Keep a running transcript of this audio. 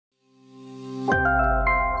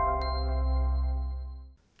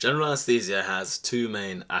General anaesthesia has two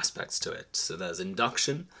main aspects to it. So there's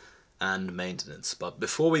induction and maintenance. But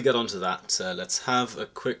before we get onto that, let's have a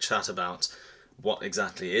quick chat about what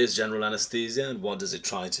exactly is general anaesthesia and what does it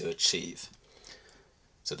try to achieve.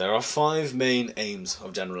 So there are 5 main aims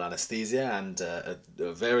of general anaesthesia, and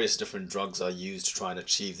various different drugs are used to try and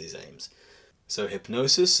achieve these aims. So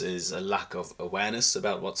hypnosis is a lack of awareness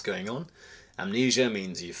about what's going on. Amnesia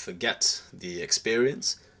means you forget the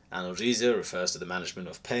experience. Analgesia refers to the management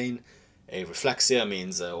of pain. Areflexia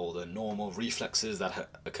means all the normal reflexes that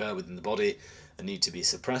occur within the body need to be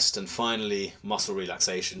suppressed. And finally, muscle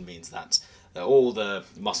relaxation means that all the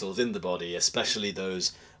muscles in the body, especially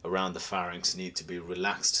those around the pharynx, need to be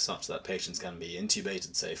relaxed such that patients can be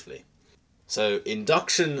intubated safely. So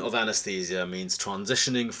induction of anaesthesia means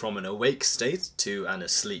transitioning from an awake state to an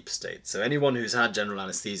asleep state. So anyone who's had general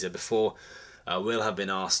anaesthesia before will have been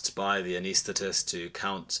asked by the anaesthetist to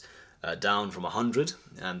count down from 100,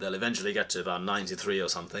 and they'll eventually get to about 93 or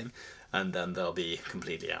something, and then they'll be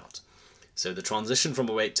completely out. So the transition from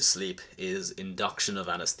awake to sleep is induction of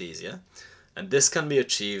anaesthesia, and this can be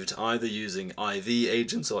achieved either using IV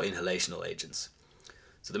agents or inhalational agents.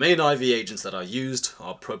 So the main IV agents that are used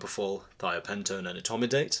are propofol, thiopentone and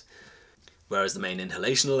etomidate, whereas the main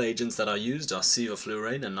inhalational agents that are used are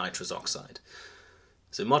sevoflurane and nitrous oxide.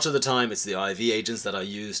 So much of the time it's the IV agents that are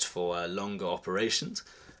used for longer operations,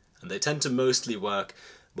 and they tend to mostly work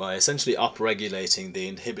by essentially upregulating the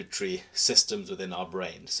inhibitory systems within our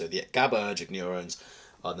brain. So the GABAergic neurons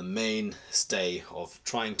are the mainstay of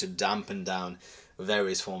trying to dampen down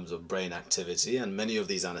various forms of brain activity, and many of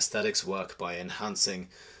these anesthetics work by enhancing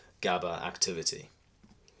GABA activity.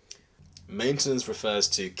 Maintenance refers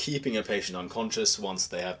to keeping a patient unconscious once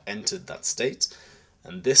they have entered that state,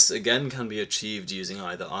 and this again can be achieved using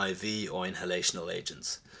either IV or inhalational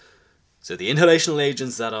agents. So the inhalational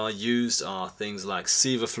agents that are used are things like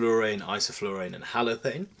sevoflurane, isoflurane and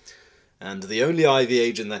halothane, and the only IV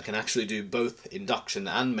agent that can actually do both induction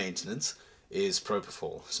and maintenance is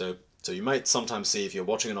propofol. So you might sometimes see, if you're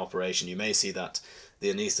watching an operation, you may see that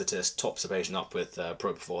the anaesthetist tops a patient up with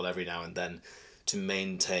propofol every now and then to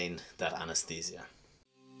maintain that anaesthesia.